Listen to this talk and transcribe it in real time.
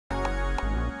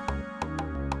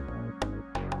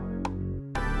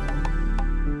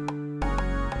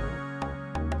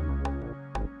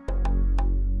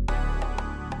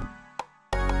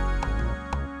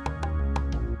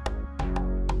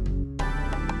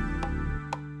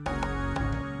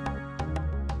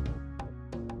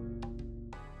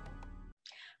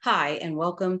Hi, and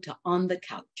welcome to On the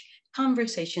Couch,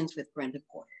 Conversations with Brenda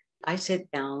Porter. I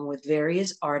sit down with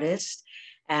various artists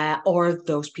or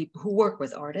those people who work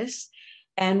with artists,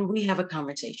 and we have a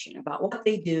conversation about what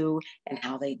they do and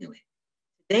how they do it.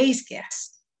 Today's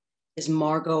guest is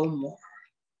Margo Moorer.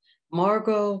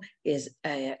 Margo is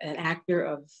an actor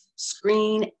of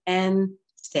screen and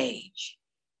stage.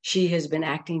 She has been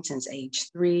acting since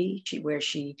age 3, where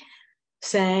she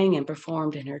sang and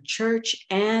performed in her church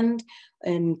and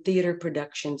in theater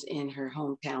productions in her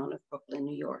hometown of Brooklyn,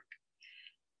 New York.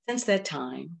 Since that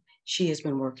time, she has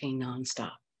been working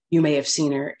nonstop. You may have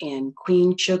seen her in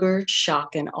Queen Sugar,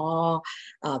 Shock and Awe,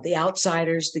 The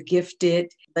Outsiders, The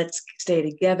Gifted, Let's Stay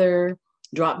Together,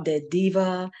 Drop Dead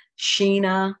Diva,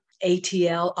 Sheena,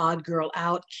 ATL, Odd Girl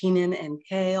Out, Keenan and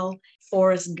Kale,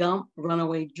 Forrest Gump,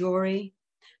 Runaway Jury,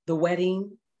 The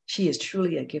Wedding. She is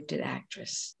truly a gifted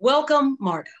actress. Welcome,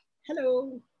 Margo.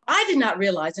 Hello. I did not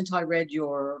realize until I read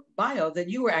your bio that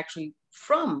you were actually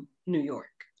from New York.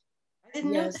 I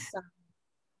didn't know that. Yes,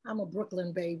 I'm a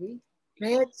Brooklyn baby.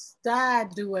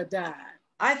 Bed-Stuy, do or die.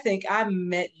 I think I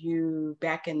met you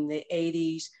back in the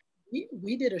 80s.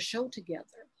 We did a show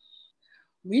together.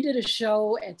 We did a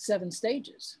show at 7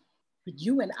 Stages. But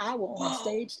you and I were on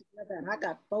stage together, and I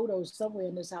got photos somewhere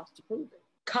in this house to prove it.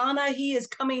 Kana, he is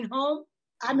coming home.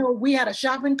 I know we had a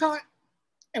shopping cart,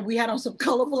 and we had on some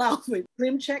colorful outfits.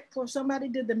 Slim check for somebody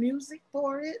did the music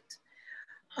for it.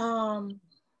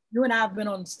 You and I have been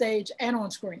on stage and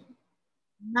on screen.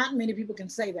 Not many people can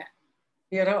say that.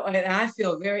 You know, and I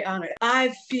feel very honored. I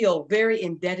feel very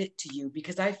indebted to you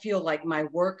because I feel like my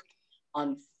work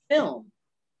on film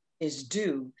is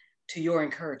due to your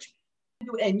encouragement.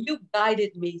 And you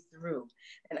guided me through.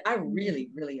 And I really,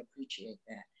 really appreciate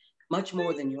that. Much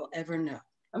more than you'll ever know.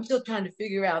 I'm still trying to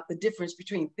figure out the difference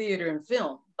between theater and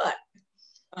film, but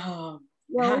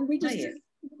well, we just,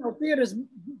 theater's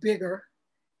bigger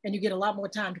and you get a lot more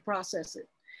time to process it.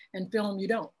 And film, you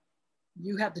don't.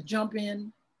 You have to jump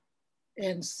in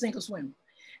and sink or swim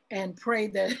and pray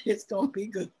that it's going to be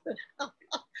good.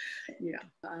 Yeah,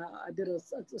 I did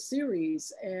a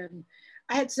series and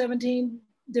I had 17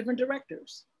 different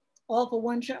directors, all for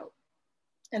one show.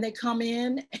 And they come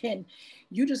in and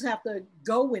you just have to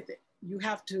go with it. You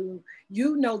have to,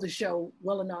 the show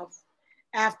well enough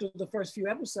after the first few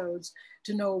episodes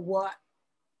to know what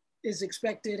is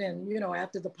expected and,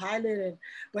 after the pilot,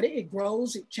 but it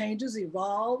grows, it changes,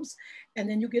 evolves. And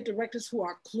then you get directors who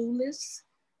are clueless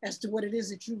as to what it is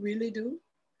that you really do.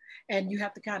 And you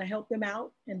have to kind of help them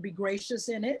out and be gracious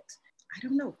in it. I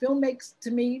don't know, film makes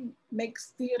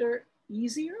theater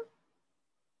easier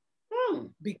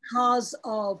because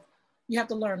of, you have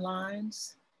to learn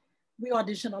lines. We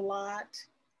audition a lot.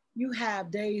 You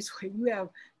have days where you have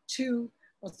 2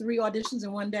 or 3 auditions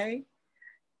in one day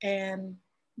and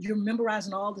you're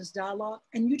memorizing all this dialogue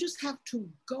and you just have to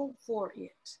go for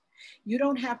it. You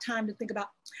don't have time to think about,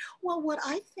 well, what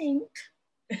I think.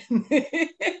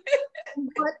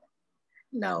 But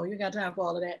no, you got time for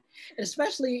all of that.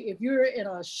 Especially if you're in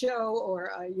a show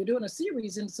or you're doing a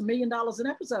series and it's $1 million an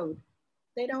episode.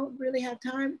 They don't really have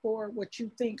time for what you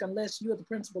think unless you're the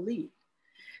principal lead.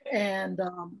 And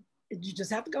you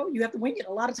just have to go. You have to wing it.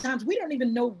 A lot of times we don't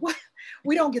even know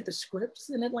we don't get the scripts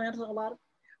in Atlanta.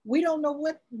 We don't know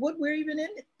what we're even in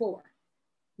it for.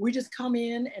 We just come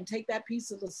in and take that piece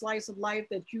of the slice of life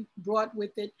that you brought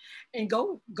with it and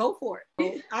go for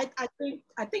it. So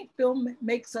I think film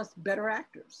makes us better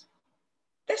actors.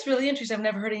 That's really interesting. I've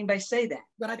never heard anybody say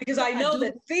that. Because I know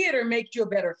that theater makes you a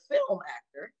better film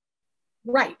actor.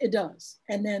 Right, it does.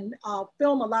 And then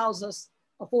film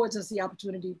affords us the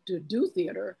opportunity to do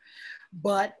theater.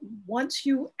 But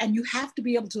you have to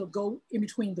be able to go in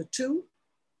between the two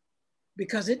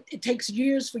because it takes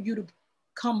years for you to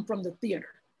come from the theater.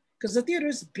 Because the theater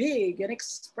is big and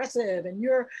expressive and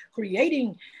you're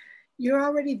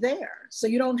already there. So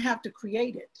you don't have to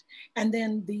create it. And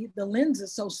then the lens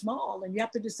is so small and you have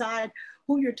to decide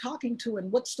who you're talking to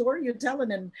and what story you're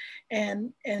telling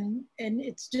and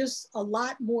it's just a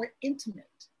lot more intimate.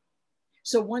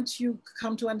 So once you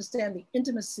come to understand the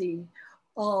intimacy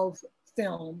of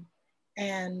film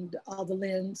and the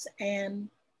lens and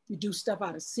you do stuff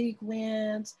out of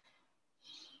sequence,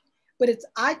 but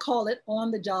I call it on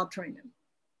the job training.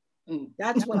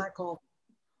 That's what I call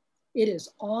it. It is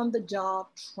on the job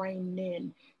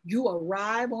training. You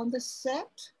arrive on the set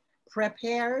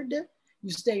prepared. You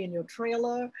stay in your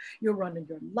trailer. You're running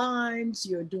your lines.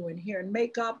 You're doing hair and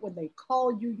makeup. When they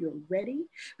call you, you're ready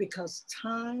because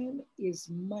time is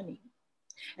money.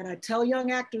 And I tell young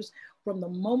actors, from the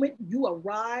moment you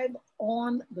arrive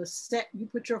on the set, you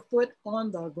put your foot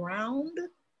on the ground,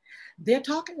 they're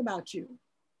talking about you.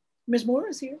 Ms. Moorer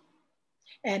is here.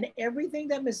 And everything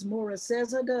that Ms. Moorer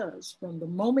says or does, from the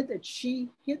moment that she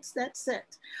hits that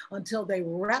set until they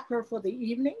wrap her for the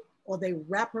evening or they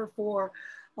wrap her for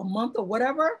a month or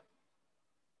whatever,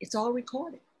 it's all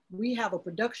recorded. We have a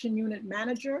production unit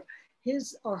manager.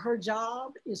 His or her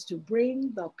job is to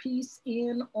bring the piece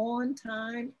in on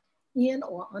time, in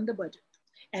or under budget.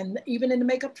 And even in the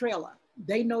makeup trailer,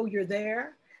 they know you're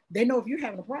there. They know if you're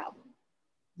having a problem.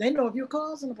 They know if you're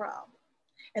causing a problem.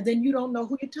 And then you don't know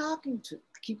who you're talking to.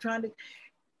 I keep trying to,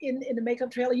 in the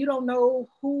makeup trailer, you don't know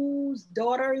whose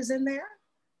daughter is in there,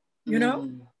 you know,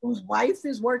 whose wife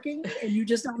is working, and you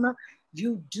just don't know.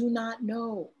 You do not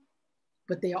know,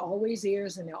 but they're always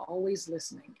ears and they're always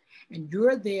listening. And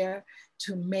you're there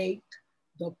to make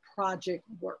the project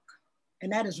work.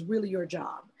 And that is really your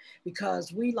job,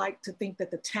 because we like to think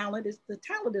that the talent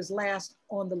is last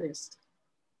on the list.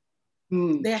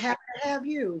 They're happy to have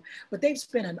you, but they've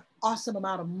spent an awesome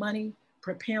amount of money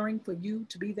preparing for you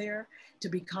to be there, to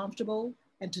be comfortable,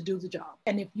 and to do the job.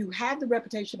 And if you have the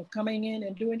reputation of coming in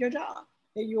and doing your job,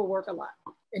 then you'll work a lot.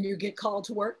 And you get called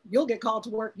to work, you'll get called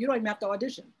to work. You don't even have to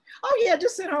audition. Oh yeah,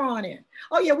 just send her on in.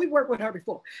 Oh yeah, we worked with her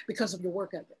before because of your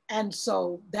work ethic. And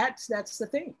so that's the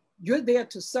thing. You're there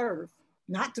to serve,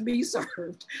 not to be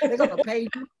served. They're gonna pay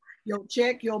you your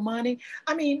check, your money.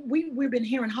 I mean, we've been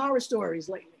hearing horror stories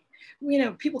lately. You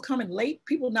know, people coming late,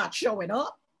 people not showing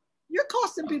up. You're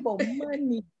costing people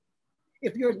money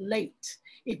if you're late.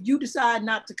 If you decide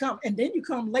not to come, and then you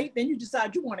come late, then you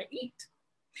decide you want to eat.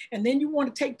 And then you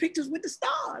want to take pictures with the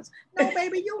stars. No,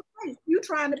 baby, you're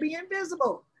trying to be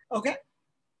invisible. Okay.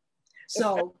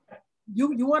 So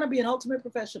you want to be an ultimate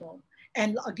professional.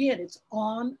 And again, it's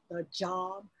on the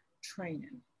job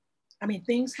training. I mean,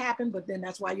 things happen, but then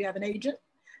that's why you have an agent,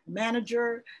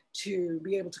 manager, to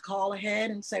be able to call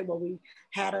ahead and say, well, we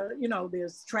had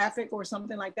there's traffic or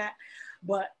something like that.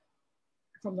 But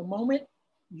from the moment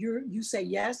you say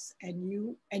yes and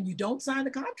you don't sign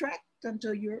the contract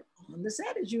until you're on the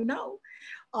set, as you know,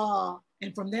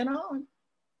 and from then on,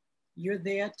 you're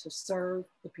there to serve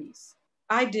the piece.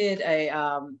 I did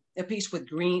a piece with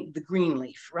the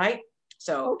Greenleaf, right?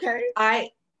 So okay,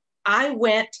 I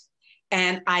went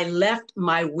and I left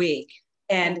my wig.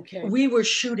 And we were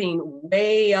shooting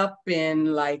way up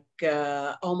in like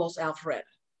almost Alpharetta.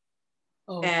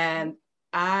 And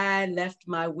I left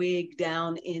my wig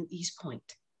down in East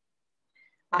Point.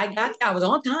 I was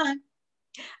on time.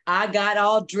 I got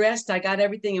all dressed. I got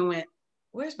everything and went,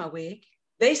 where's my wig?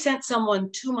 They sent someone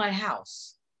to my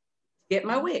house to get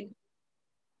my wig.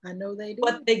 I know they did.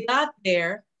 But they got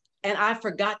there and I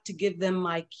forgot to give them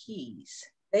my keys.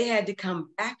 They had to come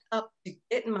back up to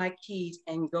get my keys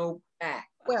and go back.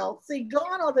 Well, see,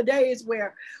 gone are the days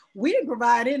where we didn't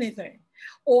provide anything.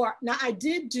 Or now I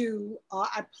did do,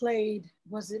 I played,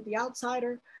 was it The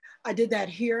Outsider? I did that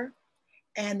here.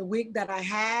 And the wig that I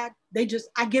had,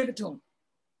 I give it to them.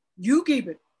 You keep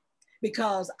it,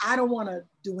 because I don't want to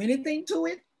do anything to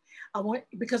it.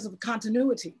 Because of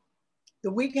continuity.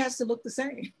 The wig has to look the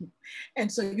same.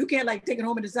 And so you can't like take it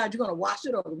home and decide you're going to wash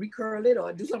it or recurl it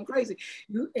or do something crazy.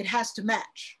 It has to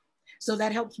match. So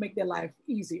that helps make their life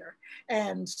easier.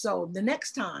 And so the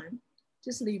next time,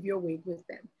 just leave your wig with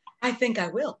them. I think I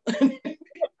will.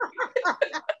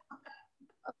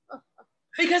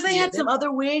 Because they had some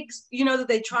other wigs, that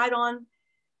they tried on,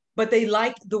 but they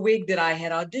liked the wig that I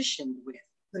had auditioned with.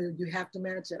 So you have to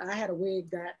match it. I had a wig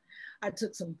that I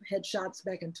took some headshots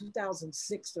back in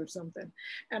 2006 or something.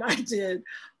 And I did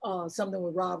something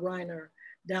with Rob Reiner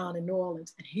down in New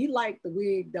Orleans. And he liked the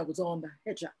wig that was on the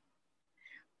headshot.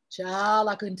 Child,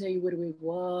 I couldn't tell you what the wig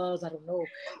was. I don't know.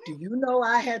 Do you know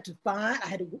I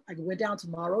went down to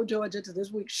Morrow, Georgia to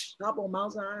this week's shop on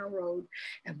Mount Zion Road.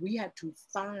 And we had to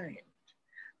find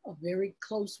a very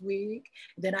close wig.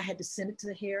 Then I had to send it to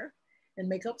the hair and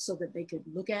makeup so that they could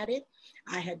look at it.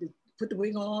 I had to put the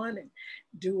wig on and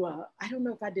do I don't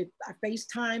know if I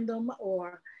FaceTimed them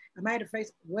or I might have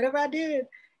whatever I did,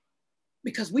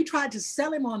 because we tried to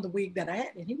sell him on the wig that I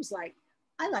had. And he was like,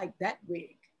 I like that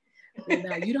wig. Well,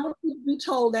 now you don't need to be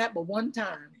told that but one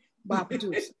time by a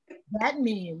producer. That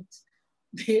means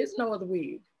there's no other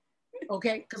wig.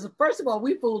 Okay, because first of all,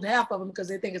 we fooled half of them because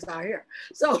they think it's our hair.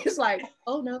 So it's like,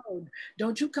 oh no,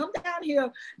 don't you come down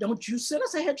here. Don't you send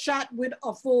us a headshot with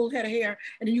a full head of hair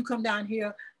and then you come down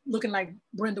here looking like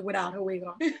Brenda without her wig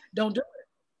on. Don't do it.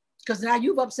 Because now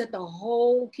you've upset the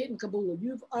whole kit and caboodle.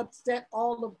 You've upset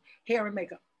all of hair and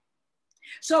makeup.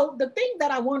 So the thing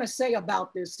that I want to say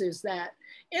about this is that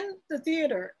in the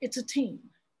theater, it's a team.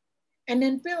 And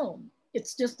in film,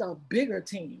 it's just a bigger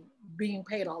team being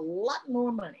paid a lot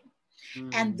more money.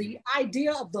 And the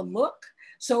idea of the look,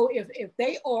 so if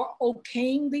they are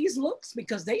okaying these looks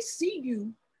because they see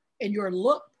you in your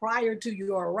look prior to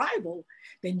your arrival,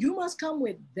 then you must come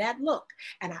with that look.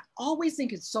 And I always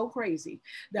think it's so crazy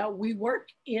that we work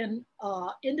in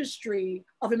industry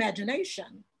of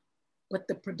imagination, but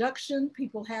the production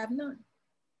people have none.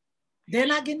 They're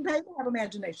not getting paid to have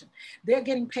imagination. They're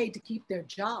getting paid to keep their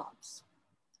jobs.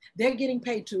 They're getting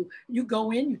paid to, you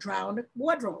go in, you try on the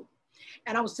wardrobe.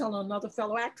 And I was telling another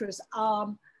fellow actress,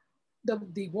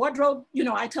 the wardrobe, you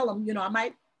know, I tell them, you know,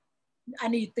 I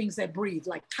need things that breathe,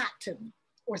 like cotton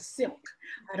or silk.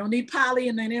 I don't need Polly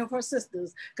and any of her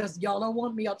sisters, because y'all don't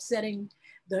want me upsetting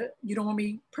you don't want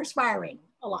me perspiring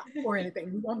a lot or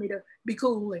anything. You want me to be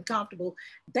cool and comfortable.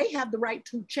 They have the right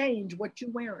to change what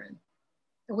you're wearing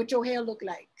and what your hair look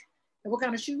like and what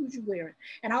kind of shoes you're wearing.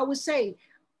 And I always say,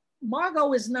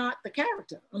 Margo is not the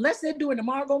character. Unless they're doing the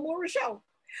Margo Moorer show,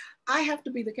 I have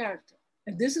to be the character.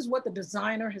 And this is what the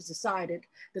designer has decided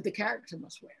that the character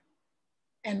must wear.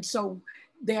 And so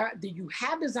you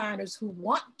have designers who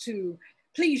want to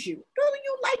please you. Do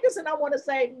you like this? And I want to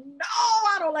say, no,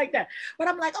 I don't like that. But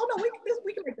I'm like, oh no,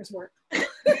 we can make this work.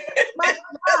 My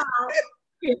job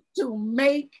is to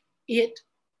make it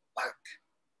work.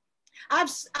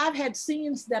 I've had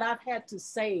scenes that I've had to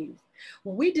save.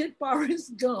 When we did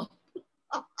Forrest Gump,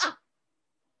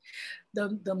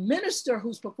 the minister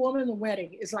who's performing the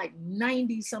wedding is like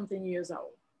 90 something years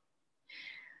old.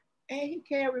 And he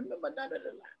can't remember none of the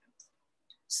lines.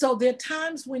 So there are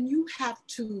times when you have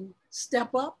to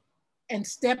step up and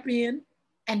step in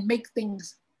and make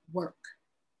things work.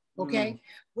 Okay.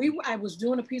 I was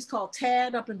doing a piece called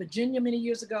Tad up in Virginia many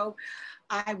years ago.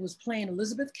 I was playing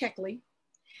Elizabeth Keckley,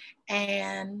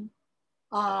 and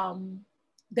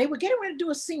they were getting ready to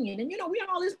do a scene. And, you know, we had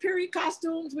all these period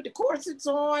costumes with the corsets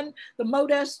on, the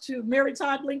modest to Mary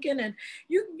Todd Lincoln. And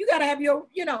you got to have your,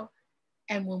 you know,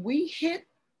 and when we hit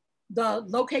the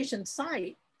location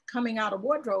site, coming out of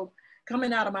wardrobe,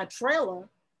 coming out of my trailer,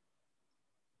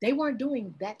 they weren't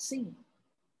doing that scene.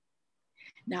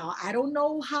 Now, I don't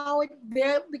know how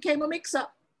there became a mix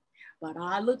up, but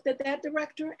I looked at that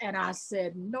director and I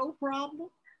said, no problem.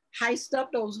 Heist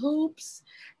up those hoops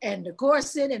and the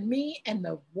corset and me and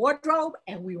the wardrobe,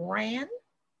 and we ran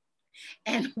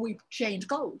and we changed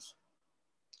clothes.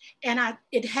 And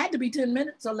it had to be 10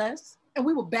 minutes or less, and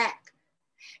we were back.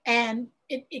 And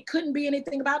it couldn't be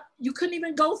anything about, you couldn't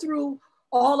even go through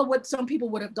all of what some people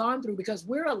would have gone through, because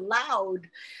we're allowed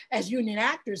as union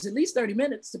actors at least 30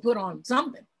 minutes to put on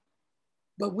something.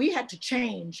 But we had to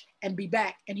change and be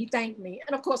back. And he thanked me.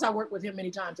 And of course, I worked with him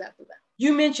many times after that.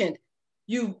 You mentioned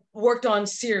you worked on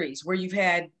series where you've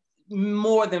had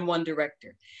more than one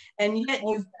director, and yet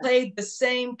you've played the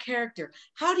same character.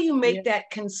 How do you make that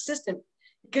consistent?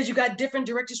 Because you got different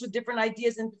directors with different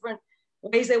ideas and different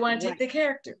ways they want to take the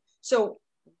character. So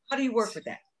how do you work with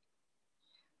that?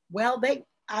 Well,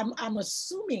 I'm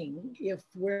assuming if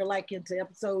we're like into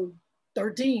episode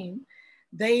 13,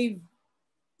 they've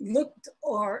looked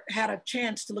or had a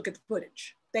chance to look at the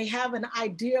footage. They have an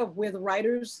idea of where the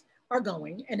writers are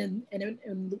going. And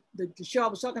in the show I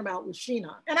was talking about was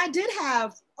Sheena. And I did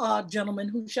have a gentleman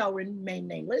who shall remain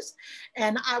nameless.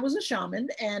 And I was a shaman.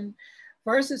 And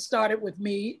first it started with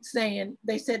me saying,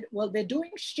 they said, well, they're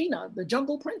doing Sheena, the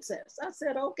jungle princess. I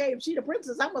said, okay, if she's the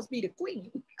princess, I must be the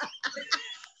queen.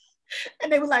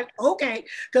 And they were like, okay.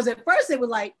 Because at first they were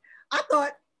like, I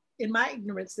thought in my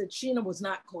ignorance that Sheena was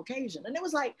not Caucasian. And it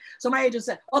was like, so my agent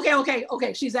said,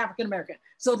 okay, she's African-American.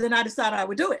 So then I decided I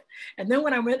would do it. And then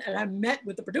when I went and I met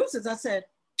with the producers, I said,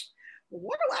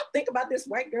 what do I think about this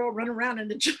white girl running around in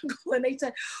the jungle? And they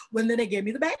said, well, then they gave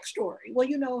me the backstory. Well,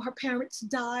 you know, her parents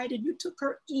died and you took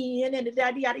her in and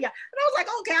yada, yada, yada. And I was like,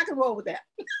 okay, I can roll with that.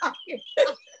 I can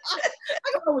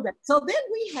roll with that. So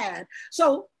then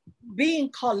so being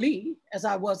Kali, as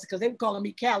I was, because they were calling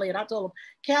me Cali, and I told them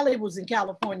Cali was in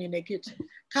California in their kitchen.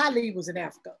 Kali was in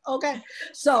Africa, okay?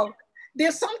 So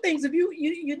there's some things, if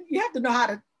you have to know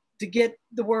how to get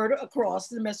the word across,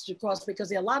 the message across, because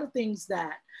there are a lot of things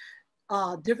that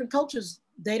different cultures,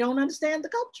 they don't understand the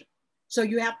culture. So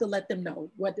you have to let them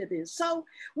know what it is. So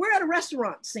we're at a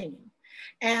restaurant scene,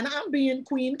 and I'm being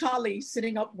Queen Kali,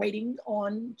 sitting up waiting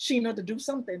on Sheena to do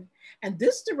something. And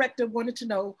this director wanted to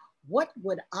know, what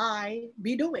would I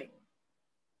be doing?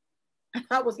 And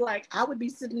I was like, I would be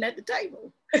sitting at the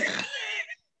table.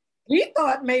 He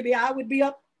thought maybe I would be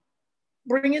up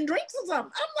bringing drinks or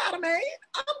something. I'm not a maid,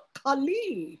 I'm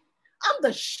Kali. I'm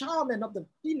the shaman of the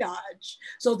village.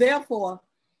 So therefore,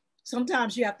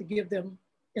 sometimes you have to give them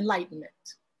enlightenment.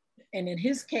 And in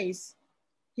his case,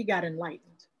 he got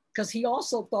enlightened. because he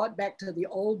also thought back to the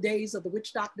old days of the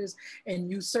witch doctors and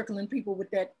you circling people with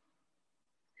that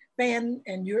fan,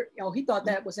 and he thought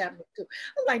that was happening too.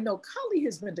 I'm like, no, Carly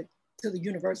has been to the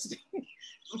university.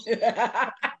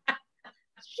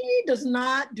 She does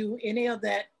not do any of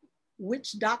that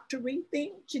witch doctory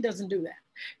thing. She doesn't do that.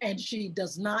 And she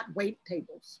does not wait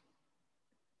tables.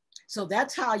 So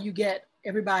that's how you get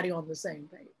everybody on the same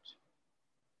page.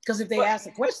 Because if they ask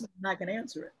a question, I'm not going to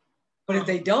answer it. But if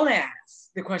they don't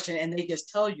ask the question and they just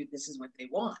tell you this is what they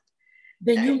want,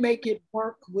 then you make it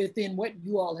work within what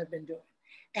you all have been doing.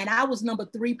 And I was number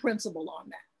 3 principal on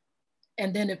that.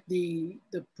 And then if the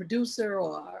producer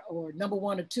or number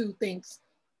 1 or 2 thinks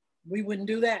we wouldn't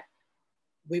do that,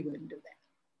 we wouldn't do that.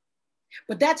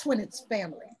 But that's when it's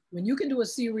family. When you can do a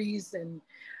series, and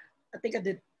I think I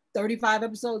did 35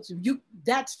 episodes,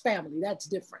 that's family, that's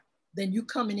different than you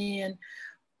coming in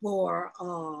for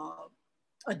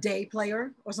a day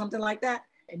player or something like that,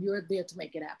 and you're there to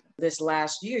make it happen. This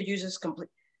last year, you just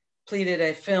completed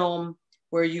a film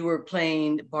where you were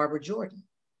playing Barbara Jordan.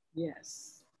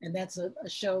 Yes, and that's a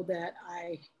show that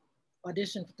I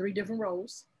auditioned for 3 different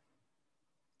roles.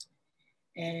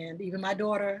 And even my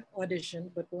daughter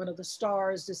auditioned, but one of the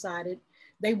stars decided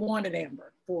they wanted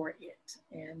Amber for it.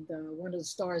 And one of the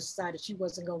stars decided she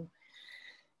wasn't going,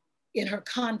 in her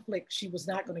conflict, she was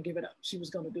not going to give it up. She was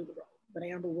going to do the role. But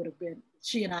Amber would have been,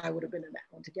 she and I would have been in that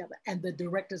one together. And the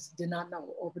directors did not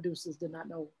know, or producers did not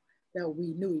know that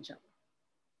we knew each other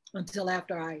until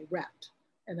after I wrapped.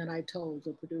 And then I told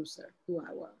the producer who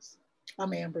I was.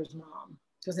 I'm Amber's mom,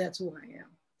 because that's who I am.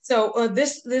 So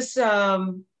this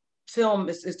film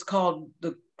it's called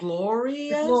The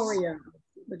Glorious?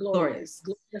 The Glorious.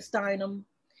 Gloria Steinem.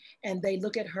 And they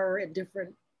look at her at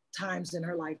different times in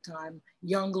her lifetime.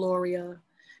 Young Gloria,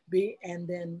 and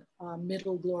then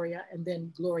middle Gloria, and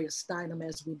then Gloria Steinem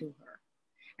as we knew her.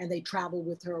 And they travel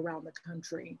with her around the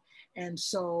country. And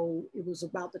so it was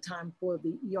about the time for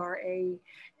the ERA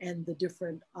and the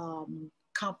different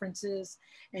conferences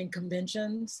and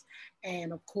conventions.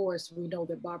 And of course, we know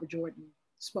that Barbara Jordan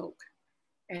spoke.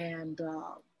 And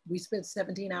we spent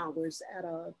 17 hours at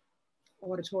a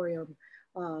auditorium,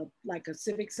 like a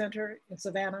civic center in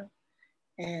Savannah,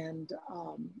 and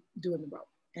doing the role.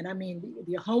 And I mean,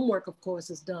 the homework, of course,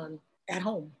 is done at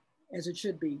home, as it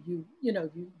should be. You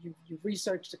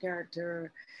research the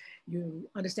character, you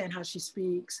understand how she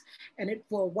speaks. And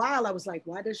for a while, I was like,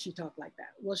 why does she talk like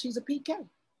that? Well, she's a PK.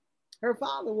 Her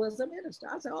father was a minister.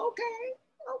 I said, okay.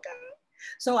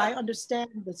 So I understand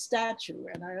the stature,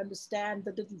 and I understand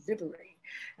the delivery,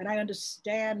 and I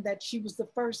understand that she was the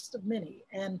first of many.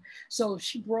 And so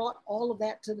she brought all of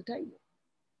that to the table.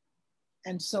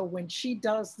 And so when she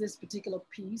does this particular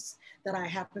piece that I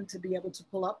happen to be able to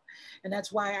pull up, and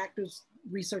that's why actors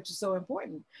research is so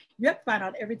important. You have to find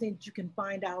out everything that you can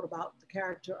find out about the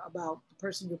character, about the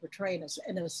person you're portraying,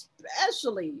 and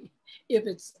especially if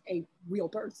it's a real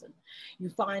person. You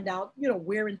find out,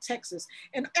 we're in Texas,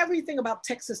 and everything about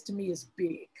Texas to me is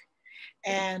big.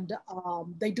 And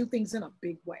they do things in a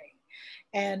big way.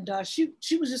 And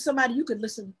she was just somebody you could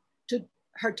listen to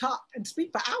her talk and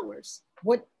speak for hours,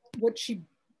 what she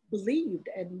believed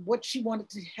and what she wanted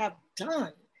to have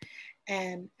done,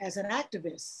 and as an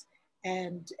activist,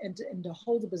 and to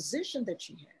hold the position that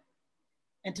she had,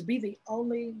 and to be the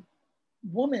only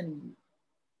woman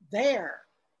there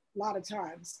a lot of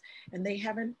times, and they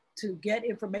haven't to get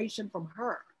information from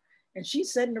her, and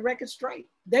she's setting the record straight.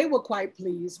 They were quite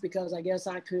pleased because I guess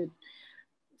I could,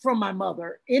 from my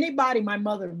mother, anybody my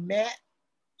mother met,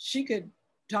 she could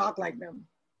talk like them,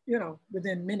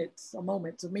 within minutes or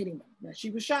moments of meeting them. Now, she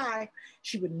was shy.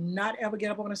 She would not ever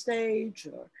get up on a stage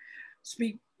or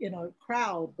speak in a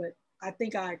crowd, but I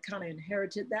think I kind of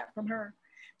inherited that from her,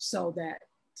 so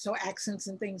accents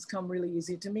and things come really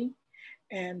easy to me.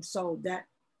 And so that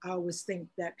I always think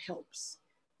that helps,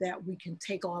 that we can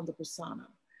take on the persona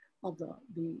of the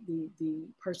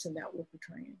person that we're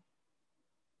portraying.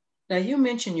 Now, you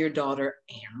mentioned your daughter,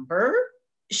 Amber.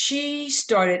 She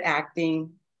started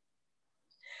acting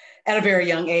at a very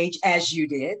young age, as you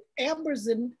did. Amber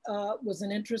was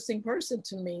an interesting person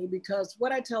to me, because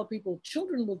what I tell people,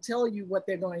 children will tell you what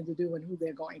they're going to do and who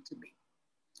they're going to be.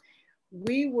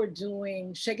 We were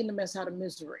doing Shaking the Mess Out of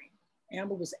Misery.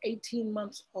 Amber was 18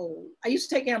 months old. I used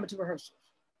to take Amber to rehearsals.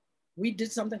 We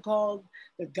did something called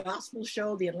the Gospel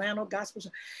Show, the Atlanta Gospel Show.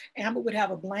 Amber would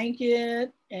have a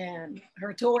blanket and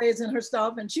her toys and her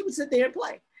stuff, and she would sit there and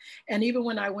play. And even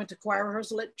when I went to choir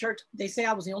rehearsal at church, they say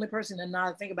I was the only person, and now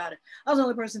I think about it, I was the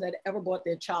only person that ever brought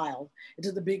their child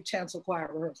into the big chancel choir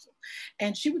rehearsal.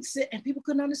 And she would sit, and people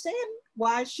couldn't understand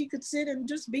why she could sit and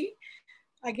just be,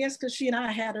 I guess because she and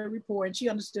I had a rapport, and she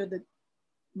understood that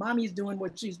mommy's doing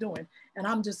what she's doing, and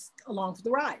I'm just along for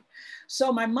the ride.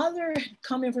 So my mother had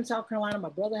come in from South Carolina. My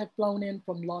brother had flown in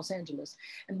from Los Angeles.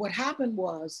 And what happened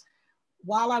was,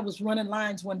 while I was running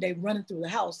lines one day, running through the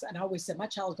house, and I always said, my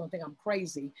child's gonna think I'm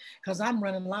crazy because I'm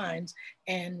running lines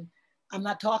and I'm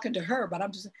not talking to her, but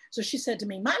I'm just, so she said to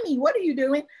me, Mommy, what are you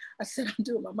doing? I said, I'm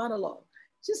doing my monologue.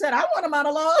 She said, I want a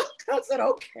monologue. I said,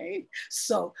 okay.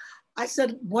 So I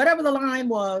said, whatever the line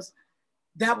was,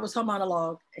 that was her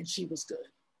monologue, and she was good.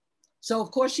 So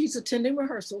of course she's attending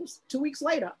rehearsals. 2 weeks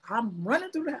later, I'm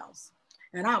running through the house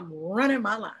and I'm running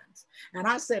my lines. And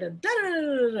I said, da, da, da,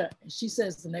 da, da, and she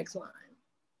says the next line.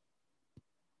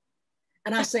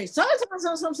 And I say, something,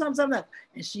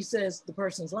 and she says the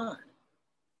person's line.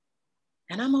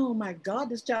 And I'm, oh my God,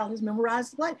 this child has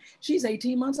memorized the play. She's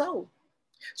 18 months old.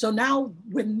 So now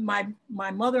when my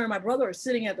mother and my brother are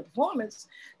sitting at the performance,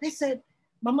 they said,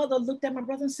 my mother looked at my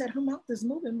brother and said, her mouth is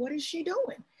moving. What is she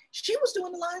doing? She was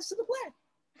doing the lines to the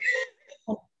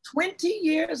play. 20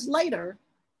 years later,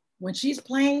 when she's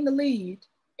playing the lead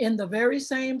in the very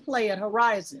same play at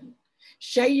Horizon,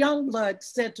 Shay Youngblood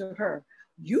said to her,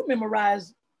 you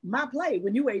memorized my play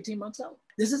when you were 18 months old.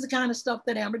 This is the kind of stuff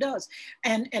that Amber does.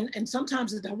 And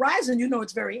sometimes at the Horizon, you know,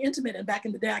 it's very intimate. And back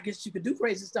in the day, I guess you could do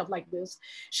crazy stuff like this.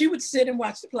 She would sit and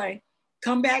watch the play,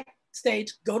 come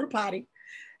backstage, go to the potty,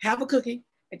 have a cookie,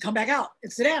 and come back out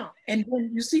and sit down. And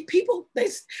when you see people,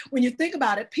 when you think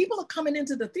about it, people are coming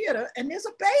into the theater and there's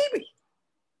a baby.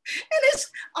 And it's,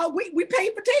 we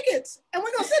paid for tickets and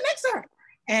we're gonna sit next to her.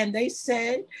 And they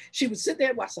said, she would sit there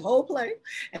and watch the whole play.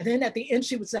 And then at the end,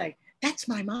 she would say, that's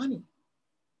my mommy.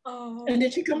 Oh. And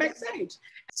then she'd come backstage.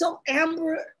 So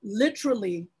Amber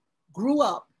literally grew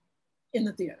up in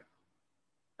the theater,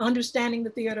 understanding the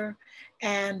theater.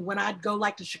 And when I'd go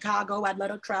like to Chicago, I'd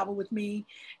let her travel with me.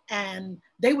 And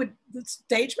the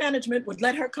stage management would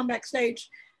let her come backstage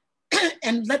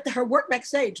and let her work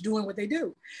backstage doing what they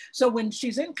do. So when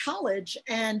she's in college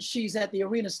and she's at the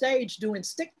arena stage doing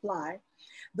stick fly,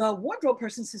 the wardrobe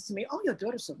person says to me, oh, your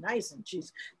daughter's so nice and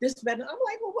she's this better. I'm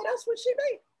like, well, what else would she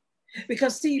be?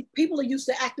 Because see, people are used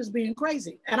to actors being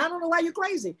crazy. And I don't know why you're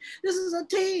crazy. This is a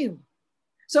team.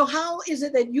 So how is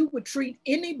it that you would treat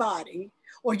anybody,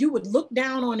 or you would look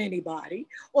down on anybody,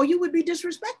 or you would be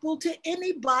disrespectful to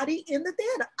anybody in the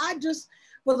theater? I just,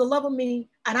 for the love of me,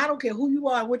 and I don't care who you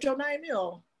are, what your name is,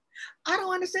 I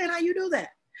don't understand how you do that.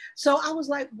 So I was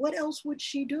like, what else would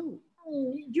she do?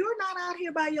 You're not out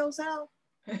here by yourself.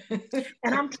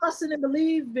 And I'm trusting and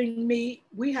believing me,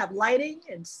 we have lighting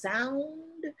and sound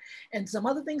and some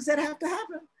other things that have to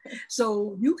happen.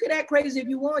 So you could act crazy if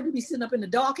you want. You'd be sitting up in the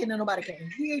dark and then nobody can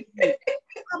hear you.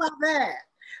 How about that?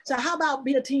 So how about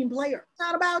be a team player? It's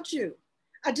not about you.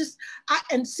 I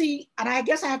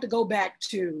guess I have to go back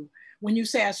to when you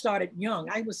say I started young.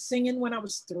 I was singing when I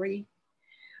was 3.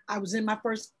 I was in my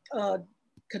first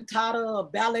cantata or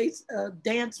ballet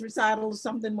dance recital or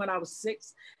something when I was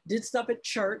 6, did stuff at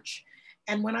church.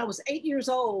 And when I was 8 years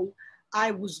old,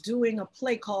 I was doing a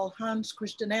play called Hans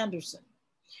Christian Andersen.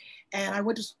 And I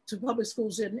went to public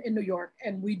schools in New York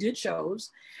and we did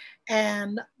shows.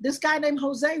 And this guy named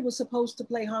Jose was supposed to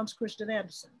play Hans Christian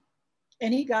Andersen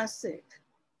and he got sick.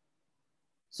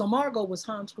 So Margo was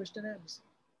Hans Christian Andersen.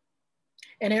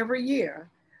 And every year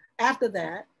after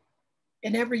that,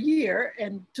 and every year,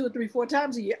 and 2 or 3, 4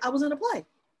 times a year, I was in a play.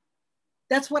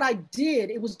 That's what I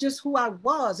did. It was just who I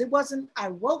was. It wasn't, I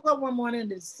woke up one morning and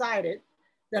decided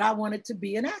that I wanted to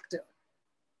be an actor.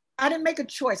 I didn't make a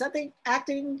choice. I think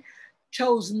acting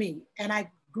chose me. And I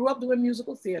grew up doing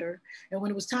musical theater. And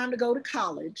when it was time to go to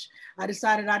college, I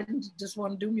decided I didn't just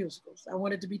want to do musicals. I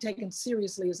wanted to be taken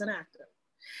seriously as an actor.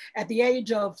 At the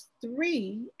age of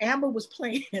 3, Amber was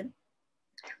playing,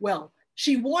 well,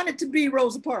 she wanted to be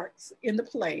Rosa Parks in the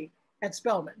play at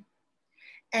Spelman.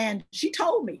 And she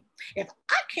told me, if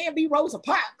I can't be Rosa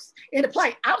Parks in the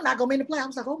play, I'm not gonna be in the play. I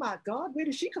was like, oh my God, where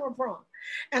did she come from?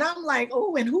 And I'm like,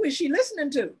 oh, and who is she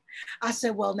listening to? I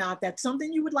said, well, now if that's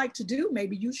something you would like to do,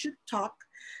 maybe you should talk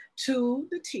to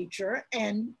the teacher.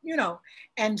 And, you know,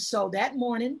 and so that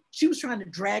morning she was trying to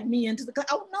drag me into the class.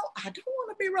 Oh no, I don't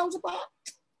wanna be Rosa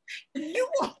Parks. You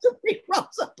want to be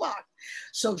Rosa Parks.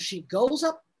 So she goes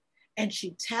up and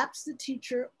she taps the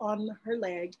teacher on her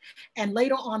leg. And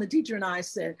later on, the teacher and I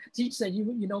said, teacher said,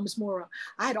 you know, Miss Moorer,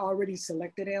 I had already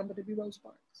selected Amber to be Rosa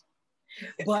Parks.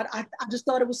 But I just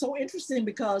thought it was so interesting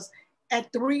because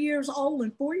at 3 years old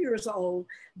and 4 years old,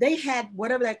 they had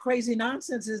whatever that crazy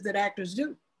nonsense is that actors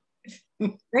do.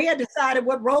 They had decided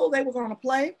what role they were going to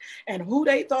play and who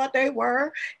they thought they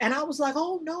were. And I was like,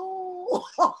 oh no,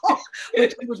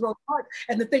 which was Rosa Parks.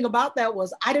 And the thing about that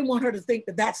was I didn't want her to think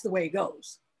that that's the way it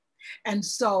goes. And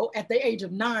so at the age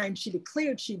of 9, she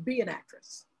declared she'd be an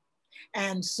actress.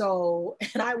 And so,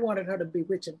 and I wanted her to be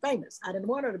rich and famous. I didn't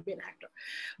want her to be an actor,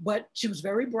 but she was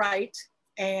very bright.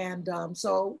 And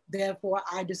so therefore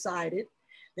I decided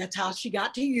that's how she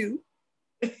got to you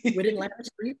with Atlanta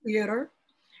Street Theater,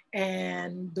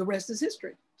 and the rest is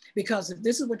history. Because if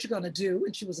this is what you're going to do,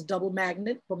 and she was a double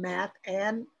magnet for math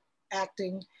and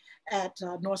acting at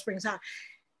North Springs High,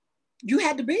 you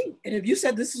had to be. And if you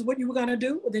said this is what you were going to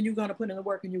do, well, then you're going to put in the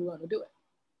work and you were going to do it.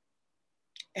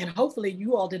 And hopefully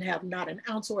you all didn't have not an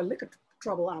ounce or liquor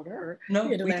trouble out of her. No,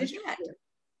 we did not.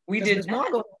 We did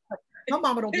not. Margo, my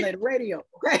mama don't play the radio.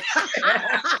 Okay?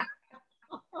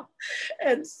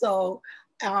 And so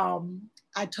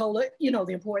I told her, you know,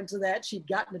 the importance of that. She'd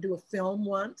gotten to do a film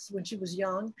once when she was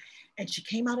young, and she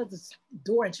came out of the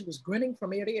door and she was grinning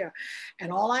from ear to ear.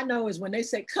 And all I know is when they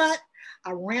say cut,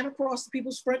 I ran across the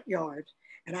people's front yard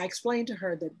and I explained to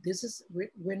her that this is,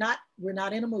 we're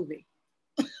not in a movie.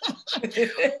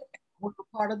 We're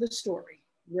part of the story.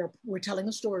 We're telling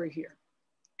a story here.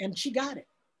 And she got it.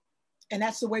 And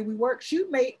that's the way we work. She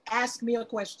may ask me a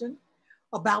question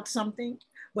about something,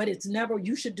 but it's never,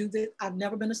 you should do this. I've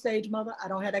never been a stage mother. I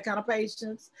don't have that kind of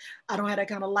patience. I don't have that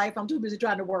kind of life. I'm too busy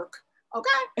trying to work.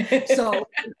 Okay. So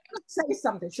say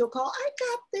something. She'll call, I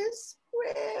got this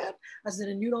script. I said,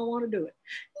 and you don't want to do it.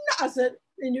 No, I said,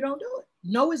 and you don't do it.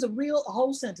 No is a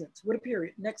whole sentence with a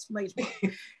period, next exclamation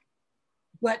mark.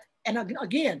 But, and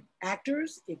again,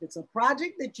 actors, if it's a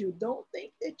project that you don't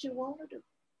think that you want to do,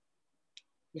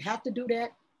 you have to do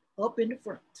that up in the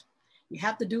front. You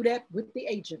have to do that with the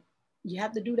agent. You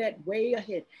have to do that way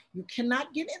ahead. You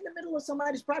cannot get in the middle of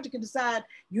somebody's project and decide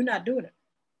you're not doing it.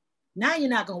 Now you're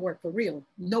not going to work for real,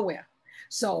 nowhere.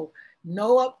 So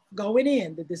know up going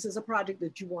in that this is a project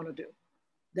that you want to do,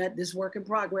 that this work in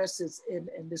progress is, and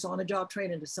this on-the-job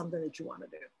training is something that you want to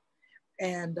do.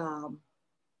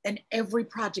 And every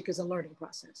project is a learning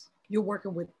process. You're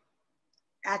working with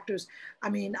actors. I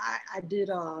mean, I did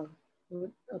a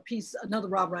piece, another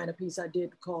Rob Reiner piece I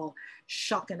did called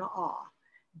Shock and Awe,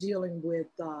 dealing with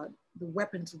the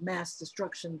weapons of mass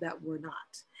destruction that were not.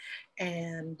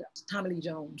 And Tommy Lee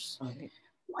Jones,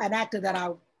 an actor that I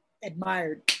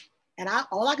admired. And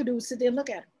all I could do was sit there and look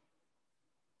at him.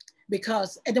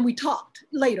 Because, and then we talked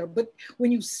later, but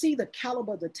when you see the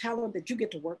caliber, the talent that you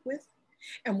get to work with,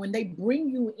 and when they bring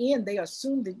you in, they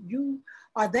assume that you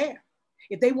are there.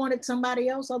 If they wanted somebody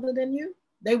else other than you,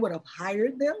 they would have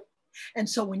hired them. And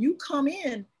so when you come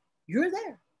in, you're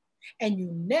there. And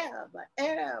you never,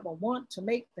 ever want to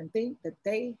make them think that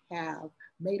they have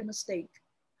made a mistake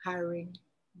hiring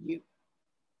you.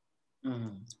 Mm-hmm.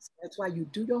 So that's why you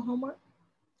do your homework.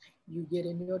 You get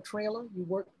in your trailer, you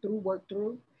work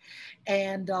through.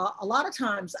 And a lot of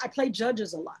times I play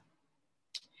judges a lot.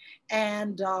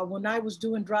 And when I was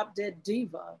doing Drop Dead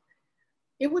Diva,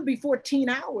 it would be 14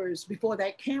 hours before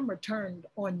that camera turned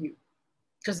on you,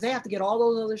 because they have to get all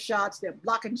those other shots. They're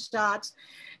blocking shots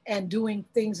and doing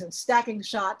things and stacking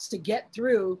shots to get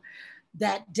through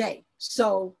that day.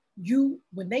 So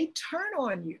when they turn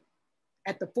on you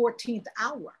at the 14th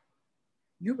hour,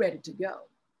 you're ready to go.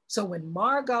 So when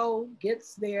Margo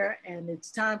gets there and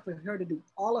it's time for her to do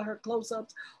all of her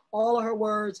close-ups, all of her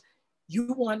words,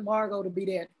 you want Margo to be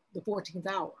there the 14th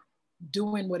hour,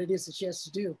 doing what it is that she has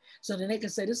to do. So then they can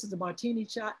say, this is the martini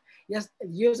shot. Yes,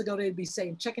 years ago, they'd be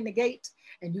saying, checking the gate,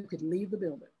 and you could leave the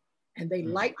building. And they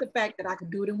like the fact that I could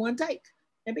do it in one take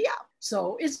and be out.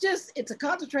 So it's a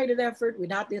concentrated effort. We're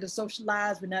not there to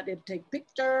socialize. We're not there to take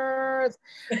pictures.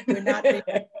 We're not there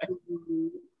to,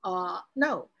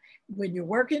 no. When you're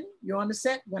working, you're on the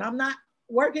set. When I'm not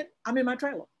working, I'm in my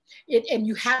trailer. And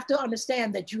you have to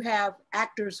understand that you have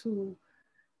actors who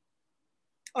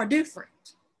are different,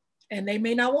 and they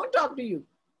may not want to talk to you,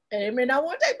 and they may not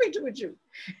want to take a picture with you.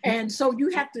 And so you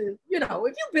have to, if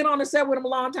you've been on the set with them a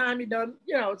long time, you've done,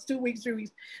 it's 2 weeks, 3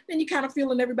 weeks, then you kind of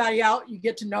feeling everybody out. You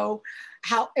get to know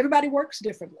how everybody works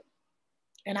differently.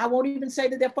 And I won't even say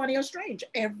that they're funny or strange.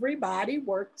 Everybody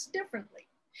works differently.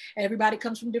 Everybody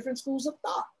comes from different schools of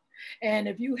thought. And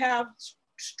if you have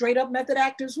straight up method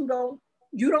actors you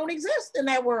don't exist in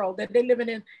that world that they're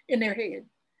living in their head.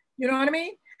 You know what I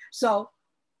mean? So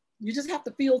you just have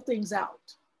to feel things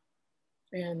out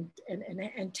and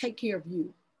take care of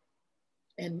you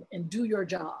and do your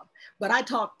job. But I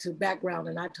talk to background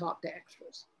and I talk to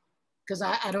extras because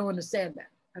I don't understand that.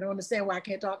 I don't understand why I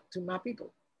can't talk to my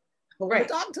people. I want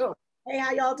to talk to them. Hey,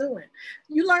 how y'all doing?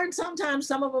 You learn sometimes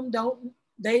some of them don't,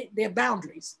 they're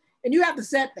boundaries. And you have to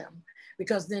set them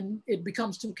because then it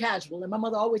becomes too casual. And my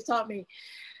mother always taught me,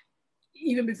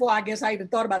 even before I even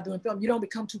thought about doing film, you don't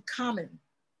become too common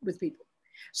with people.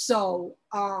 So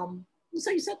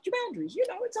So you set your boundaries. You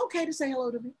know, it's okay to say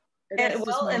hello to me. And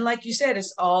well, and like you said,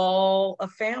 it's all a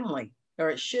family, or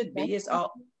it should be. It's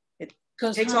all, it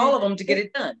takes all of them to get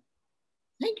it done.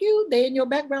 Thank you. They in your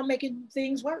background making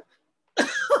things work.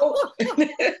 Oh.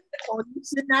 Or you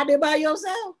sitting out there by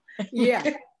yourself. Yeah.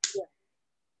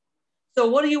 So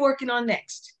what are you working on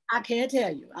next? I can't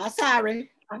tell you. I'm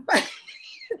sorry.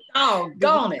 Oh,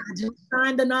 gone it. I just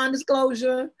signed the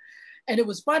non-disclosure. And it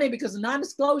was funny because the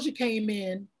non-disclosure came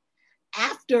in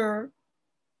after,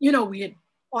 you know, we had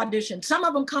auditioned. Some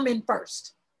of them come in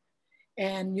first.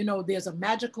 And, you know, there's a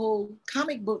magical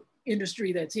comic book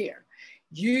industry that's here.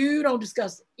 You don't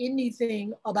discuss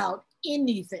anything about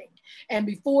anything. And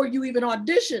before you even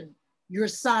audition, you're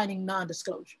signing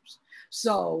non-disclosures.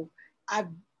 So I've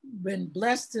been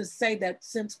blessed to say that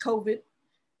since COVID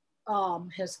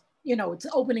has, you know, it's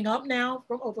opening up now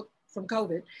from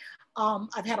COVID,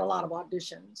 I've had a lot of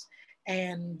auditions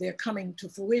and they're coming to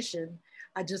fruition.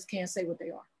 I just can't say what they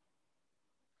are.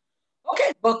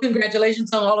 Okay, well,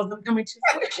 congratulations on all of them coming to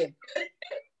fruition.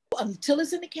 Until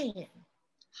it's in the can.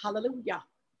 Hallelujah.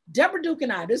 Deborah Duke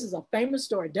and I, this is a famous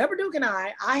story. Deborah Duke and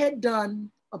I had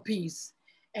done a piece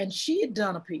and she had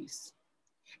done a piece.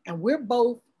 And we're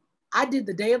both, I did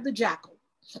The Day of the Jackal.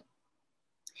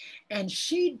 And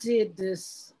she did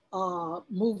this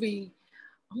movie,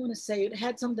 I want to say it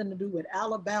had something to do with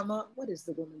Alabama. What is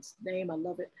the woman's name? I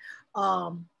love it.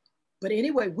 But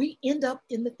anyway, we end up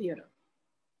in the theater.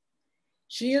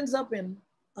 She ends up in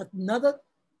another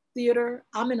theater.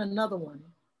 I'm in another one,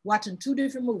 watching two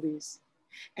different movies.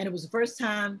 And it was the first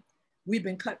time we've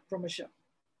been cut from a show.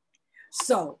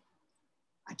 So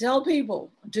I tell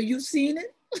people, until you've seen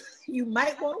it, you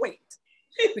might want to wait.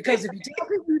 Because if you tell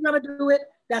people you're going to do it,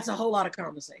 that's a whole lot of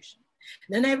conversation.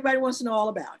 Then everybody wants to know all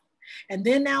about it. And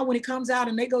then now when it comes out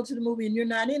and they go to the movie and you're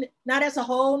not in it, now that's a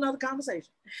whole nother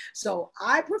conversation. So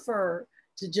I prefer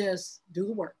to just do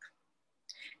the work.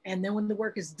 And then when the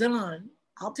work is done,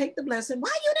 I'll take the blessing.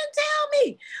 Why you didn't tell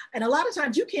me? And a lot of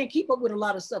times you can't keep up with a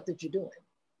lot of stuff that you're doing.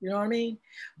 You know what I mean?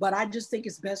 But I just think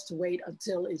it's best to wait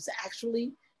until it's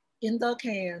actually in the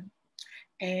can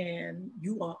and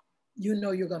you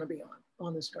know you're going to be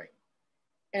on the screen.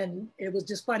 And it was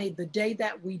just funny, the day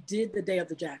that we did The Day of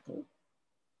the Jackal,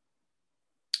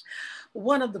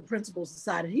 one of the principals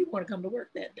decided he wanted to come to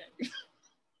work that day.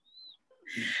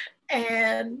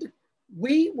 And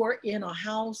we were in a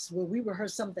house where we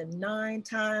rehearsed something 9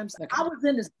 times. Okay. I was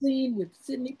in the scene with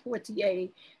Sidney Poitier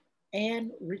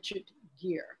and Richard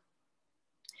Gere.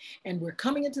 And we're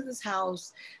coming into this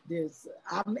house.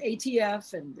 I'm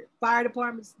ATF and the fire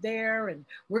department's there, and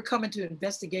we're coming to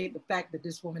investigate the fact that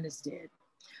this woman is dead.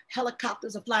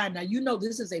 Helicopters are flying. Now, you know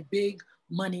this is a big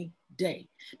money day.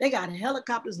 They got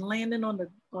helicopters landing on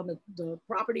the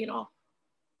property and all.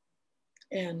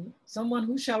 And someone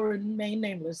who shall remain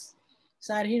nameless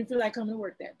decided he didn't feel like coming to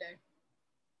work that day.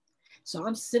 So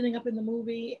I'm sitting up in the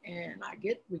movie and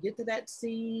we get to that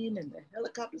scene and the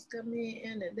helicopters come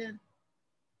in and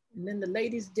then the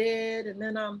lady's dead and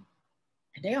then and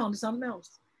they on to something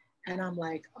else. And I'm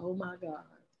like, oh my God,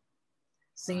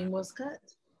 scene was cut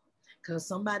because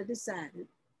somebody decided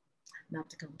not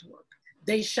to come to work.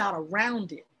 They shot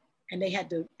around it and they had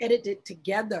to edit it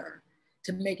together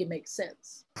to make it make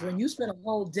sense. So when you spend a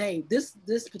whole day, this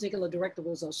particular director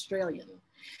was Australian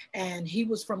and he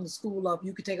was from the school of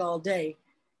you could take all day,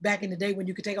 back in the day when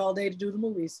you could take all day to do the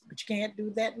movies, but you can't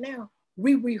do that now.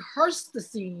 We rehearsed the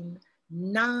scene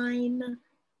 9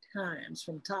 times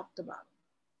from top to bottom.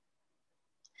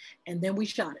 And then we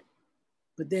shot it,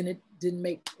 but then it didn't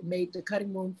made the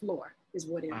cutting room floor is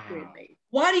what it made.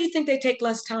 Why do you think they take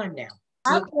less time now?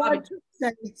 I want to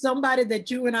say somebody that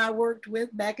you and I worked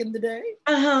with back in the day.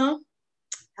 Uh-huh.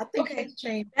 I think he's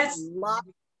changed a lot.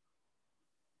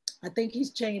 I think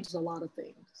he's changed a lot of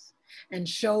things and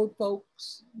showed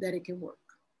folks that it can work.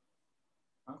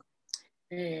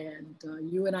 And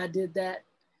you and I did that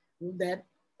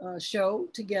show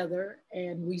together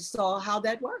and we saw how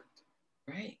that worked.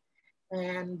 Right.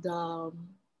 And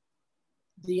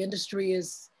the industry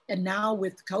and now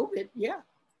with COVID,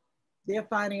 they're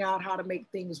finding out how to make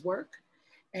things work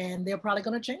and they're probably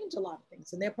going to change a lot of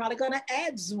things and they're probably going to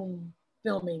add Zoom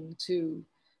filming to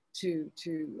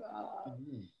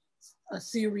a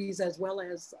series as well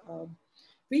as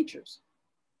features.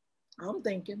 I'm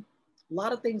thinking a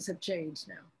lot of things have changed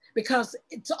now because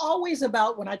it's always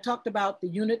about, when I talked about the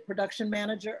unit production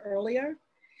manager earlier,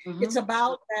 it's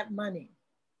about that money.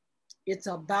 It's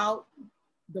about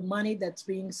the money that's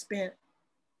being spent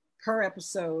per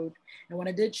episode. And when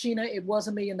I did Sheena, it was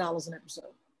 $1 million an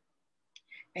episode.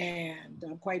 And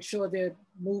I'm quite sure there are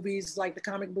movies like the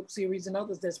comic book series and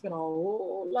others that spend a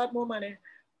whole lot more money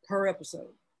per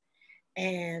episode.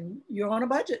 And you're on a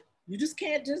budget. You just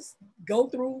can't just go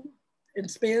through and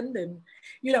spend and,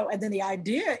 and then the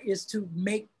idea is to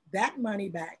make that money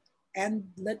back and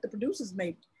let the producers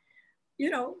make,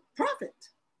 profit,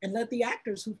 and let the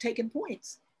actors who've taken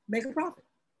points make a profit.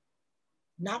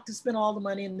 Not to spend all the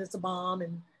money and it's a bomb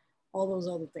and all those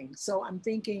other things. So I'm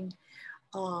thinking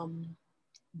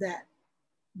that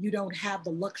you don't have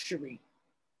the luxury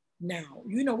now.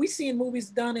 We seeing movies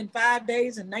done in 5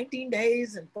 days and 19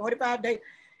 days and 45 days.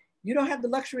 You don't have the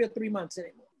luxury of 3 months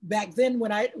anymore. Back then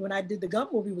when I did the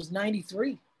Gump movie, it was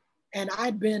 93. And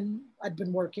I'd been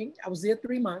working. I was there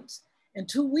 3 months, and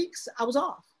 2 weeks I was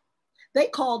off. They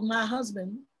called my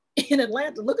husband in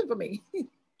Atlanta looking for me.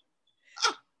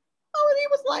 Oh, and he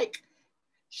was like,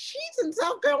 she's in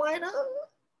South Carolina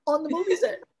on the movie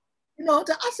set.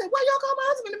 I said, why y'all call my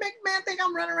husband to make the man think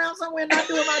I'm running around somewhere not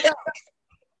doing my job?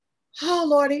 Oh,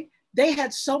 Lordy, they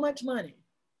had so much money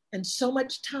and so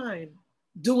much time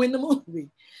doing the movie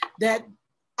that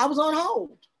I was on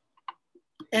hold.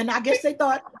 And I guess they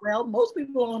thought, well, most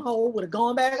people on hold would have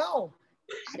gone back home.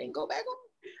 I didn't go back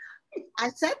home. I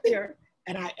sat there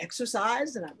and I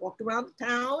exercised and I walked around the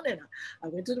town and I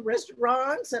went to the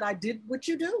restaurants and I did what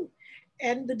you do.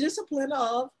 And the discipline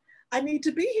of, I need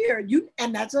to be here.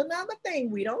 And that's another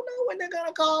thing. We don't know when they're going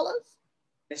to call us.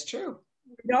 It's true.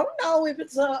 We don't know if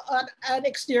it's an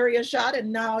exterior shot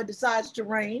and now it decides to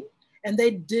rain. And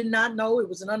they did not know it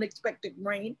was an unexpected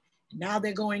rain. Now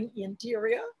they're going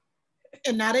interior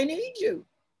and now they need you.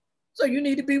 So you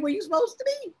need to be where you're supposed to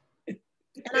be. And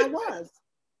I was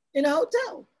in a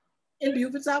hotel in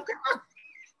Beaufort, South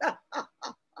Carolina.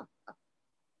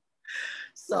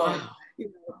 So, wow.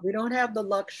 We don't have the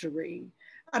luxury.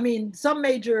 I mean, some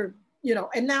major,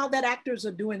 and now that actors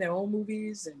are doing their own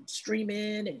movies and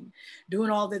streaming and doing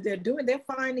all that they're doing, they're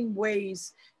finding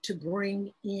ways to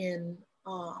bring in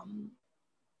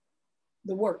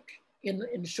the work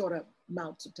in shorter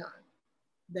amounts of time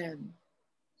than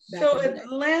back so in the day.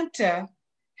 Atlanta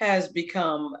has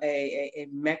become a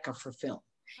mecca for film.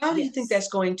 How do you think that's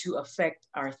going to affect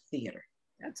our theater?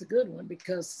 That's a good one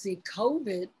because, see,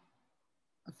 COVID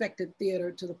affected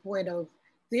theater to the point of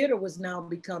theater was now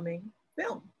becoming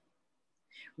film.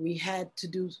 We had to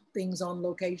do things on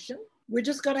location. We're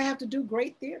just going to have to do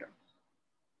great theater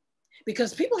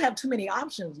because people have too many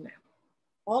options now.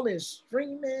 All this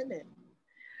streaming and,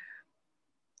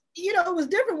 it was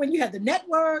different when you had the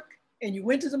network and you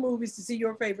went to the movies to see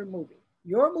your favorite movie.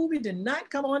 Your movie did not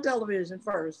come on television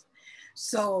first.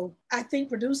 So I think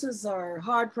producers are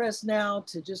hard pressed now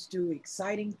to just do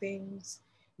exciting things.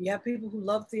 You have people who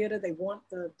love theater. They want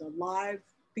the live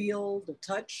feel, the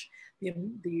touch,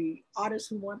 the artists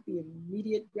who want the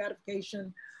immediate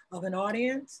gratification of an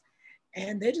audience.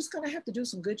 And they're just going to have to do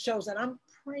some good shows. And I'm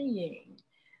praying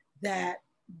that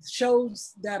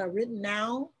shows that are written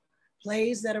now,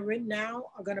 plays that are written now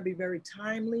are going to be very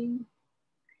timely,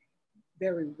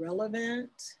 very relevant,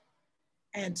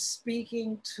 and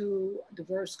speaking to a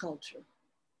diverse culture.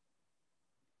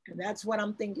 And that's what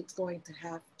I'm thinking it's going to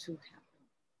have to happen.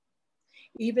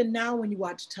 Even now when you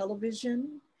watch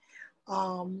television,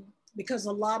 because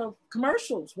a lot of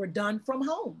commercials were done from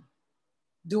home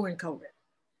during COVID.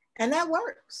 And that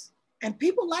works. And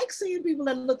people like seeing people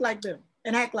that look like them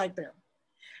and act like them.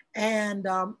 And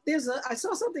I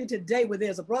saw something today where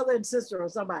there's a brother and sister or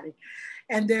somebody,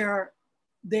 and they're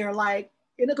like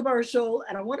in a commercial,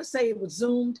 and I want to say it was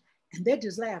Zoomed, and they're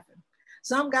just laughing.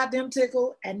 Some got them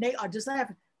tickled, and they are just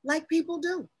laughing like people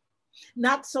do.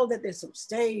 Not so that they're so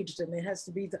staged and it has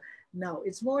to be no,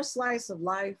 it's more slice of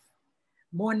life,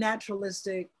 more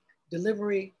naturalistic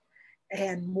delivery,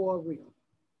 and more real.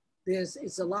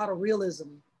 It's a lot of realism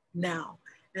now.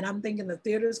 And I'm thinking the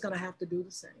theater is going to have to do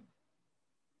the same.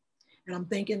 And I'm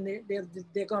thinking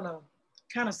they're going to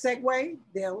kind of segue.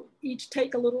 They'll each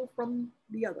take a little from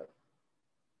the other.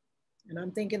 And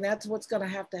I'm thinking that's what's going to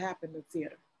have to happen to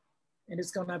theater. And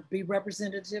it's going to be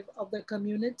representative of the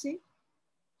community.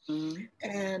 Mm-hmm.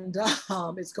 And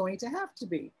it's going to have to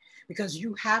be, because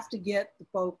you have to get the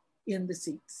folk in the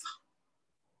seats.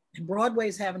 And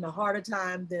Broadway's having a harder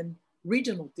time than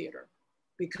regional theater,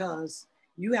 because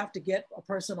you have to get a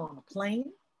person on a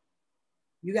plane,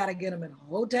 you got to get them in a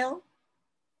hotel,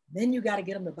 then you got to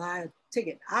get them to buy a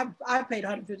ticket. I've paid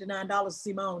 $159 to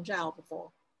see my own child before,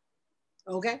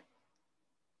 okay?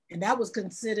 And that was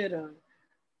considered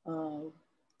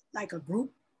like a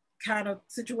group kind of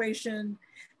situation.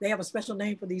 They have a special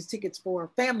name for these tickets for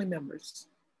family members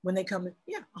when they come in.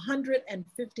 Yeah,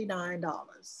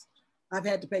 $159 I've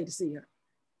had to pay to see her.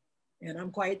 And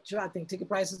I'm quite sure, I think ticket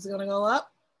prices are going to go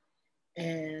up,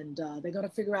 and they're going to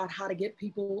figure out how to get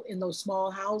people in those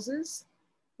small houses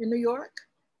in New York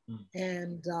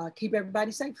and keep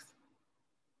everybody safe.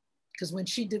 Because when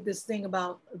she did this thing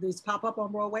about these pop-up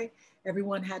on Broadway,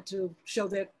 everyone had to show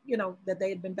that, you know, that they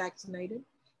had been vaccinated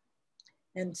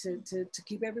and to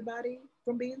keep everybody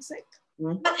from being sick.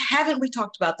 What haven't we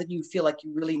talked about that you feel like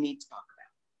you really need to talk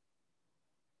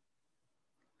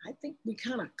about? I think we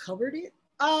kind of covered it.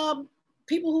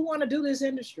 People who want to do this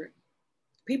industry,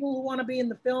 people who want to be in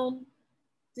the film,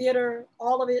 theater,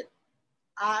 all of it.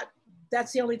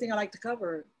 That's the only thing I like to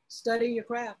cover. Study your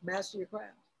craft, master your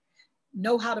craft.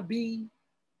 Know how to be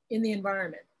in the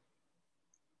environment.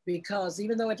 Because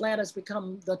even though Atlanta's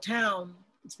become the town,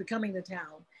 it's becoming the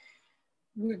town,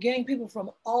 we're getting people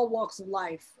from all walks of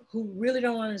life who really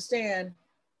don't understand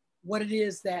what it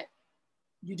is that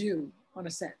you do on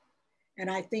a set. And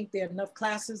I think there are enough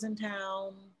classes in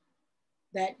town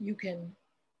that you can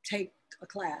take a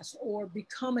class or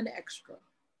become an extra,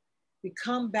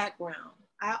 become background.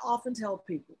 I often tell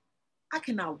people, I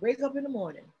cannot wake up in the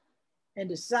morning and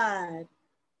decide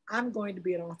I'm going to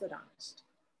be an orthodontist.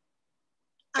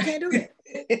 I can't do that.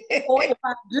 Or if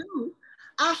I do,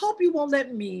 I hope you won't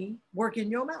let me work in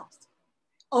your mouth.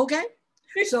 Okay?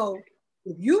 So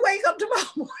if you wake up tomorrow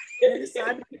morning and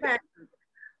decide to be back,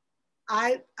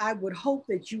 I would hope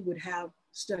that you would have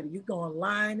study. You go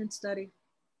online and study.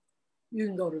 You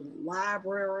can go to the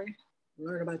library,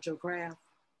 learn about your craft,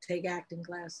 take acting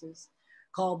classes,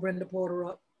 call Brenda Porter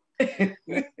up,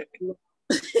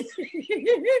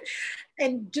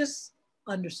 and just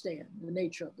understand the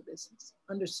nature of the business.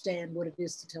 Understand what it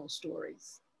is to tell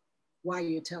stories, why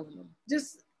you're telling them.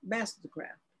 Just master the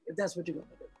craft, if that's what you want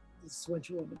to do. This is what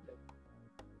you want to do.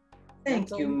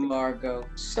 Thank you, Margo,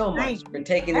 so much for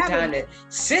taking the time to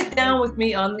sit down with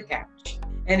me on the couch.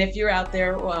 And if you're out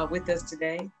there with us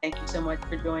today, thank you so much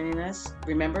for joining us.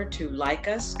 Remember to like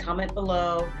us, comment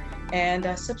below, and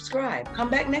subscribe. Come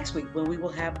back next week when we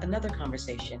will have another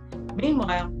conversation.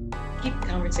 Meanwhile, keep the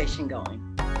conversation going.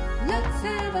 Let's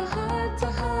have a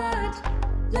heart-to-heart.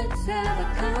 Let's have a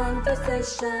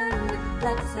conversation.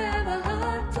 Let's have a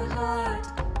heart-to-heart.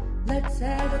 Let's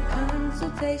have a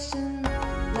consultation.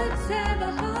 Let's have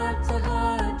a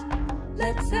heart-to-heart.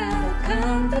 Let's have a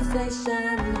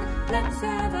conversation. Let's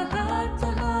have a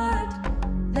heart-to-heart.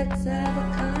 Let's have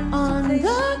a consultation. On the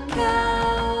couch.